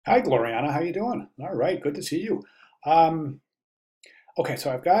Hi, Gloriana. How you doing? All right, good to see you. Um, okay,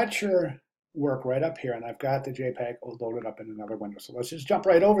 so I've got your work right up here, and I've got the JPEG loaded up in another window. So let's just jump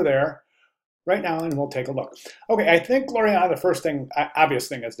right over there right now, and we'll take a look. Okay, I think, Gloriana, the first thing, obvious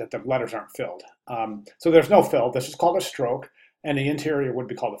thing is that the letters aren't filled. So there's no fill. This is called a stroke, and the interior would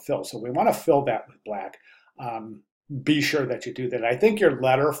be called a fill. So we want to fill that with black. Be sure that you do that. I think your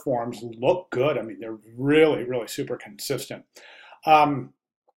letter forms look good. I mean, they're really, really super consistent. Um,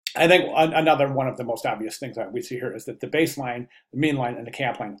 I think another one of the most obvious things that we see here is that the baseline, the mean line, and the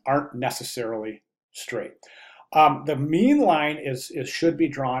cap line aren't necessarily straight. The mean line is should be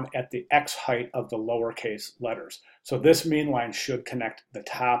drawn at the x height of the lowercase letters. So this mean line should connect the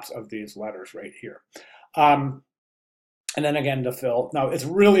tops of these letters right here. Um, and then again to fill. Now it's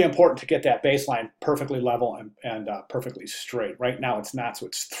really important to get that baseline perfectly level and perfectly straight. Right now it's not, so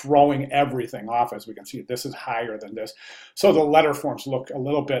it's throwing everything off. As we can see, this is higher than this. So the letter forms look a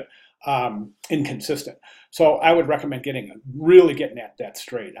little bit inconsistent. So I would recommend really getting that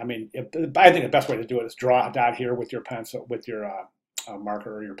straight. I mean, I think the best way to do it is draw a dot here with your pencil, with your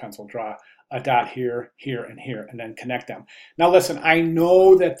marker or your pencil. Draw a dot here, here, and here, and then connect them. Now listen, I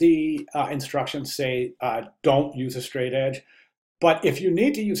know that the instructions say don't use a straight edge, but if you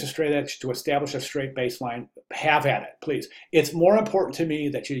need to use a straight edge to establish a straight baseline, have at it, please. It's more important to me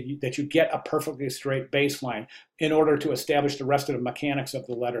that you get a perfectly straight baseline in order to establish the rest of the mechanics of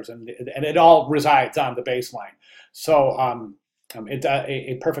the letters, and it all resides on the baseline. So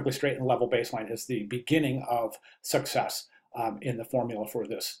a perfectly straight and level baseline is the beginning of success in the formula for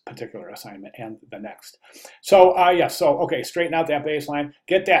this particular assignment and the next. So okay, straighten out that baseline,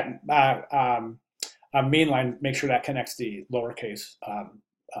 get that mean line, make sure that connects the lowercase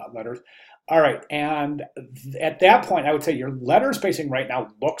letters. All right, and at that point, I would say your letter spacing right now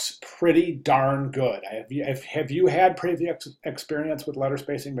looks pretty darn good. Have you had previous experience with letter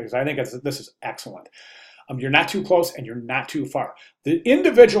spacing? Because I think this is excellent. You're not too close and you're not too far. The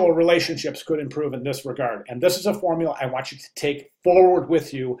individual relationships could improve in this regard. And this is a formula I want you to take forward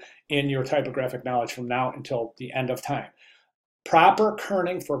with you in your typographic knowledge from now until the end of time. Proper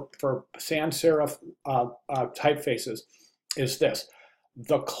kerning for sans serif typefaces is this.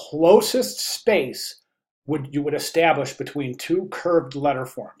 The closest space you would establish between two curved letter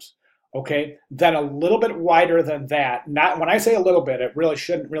forms. Okay, then a little bit wider than that. Not when I say a little bit, it really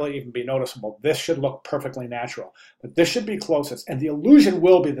shouldn't really even be noticeable. This should look perfectly natural, but this should be closest. And the illusion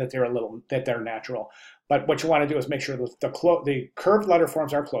will be that they're natural. But what you want to do is make sure that the curved letter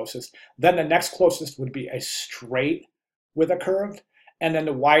forms are closest. Then the next closest would be a straight with a curved, and then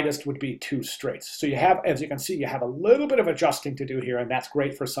the widest would be two straights. So you have, as you can see, you have a little bit of adjusting to do here, and that's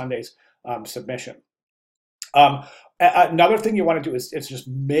great for Sunday's submission. Another thing you want to do is just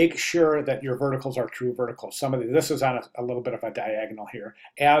make sure that your verticals are true verticals. This is on a little bit of a diagonal here,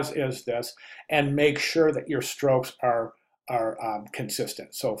 as is this, and make sure that your strokes are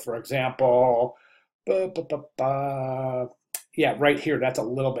consistent. So for example, yeah, right here, that's a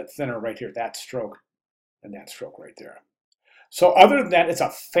little bit thinner right here, that stroke and that stroke right there. So other than that, it's a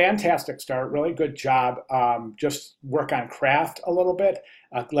fantastic start. Really good job. Just work on craft a little bit.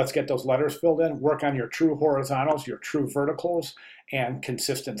 Let's get those letters filled in. Work on your true horizontals, your true verticals, and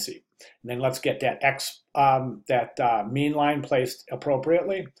consistency. And then let's get that mean line placed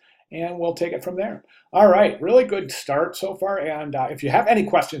appropriately, and we'll take it from there. All right, really good start so far. And if you have any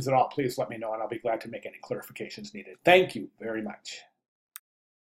questions at all, please let me know, and I'll be glad to make any clarifications needed. Thank you very much.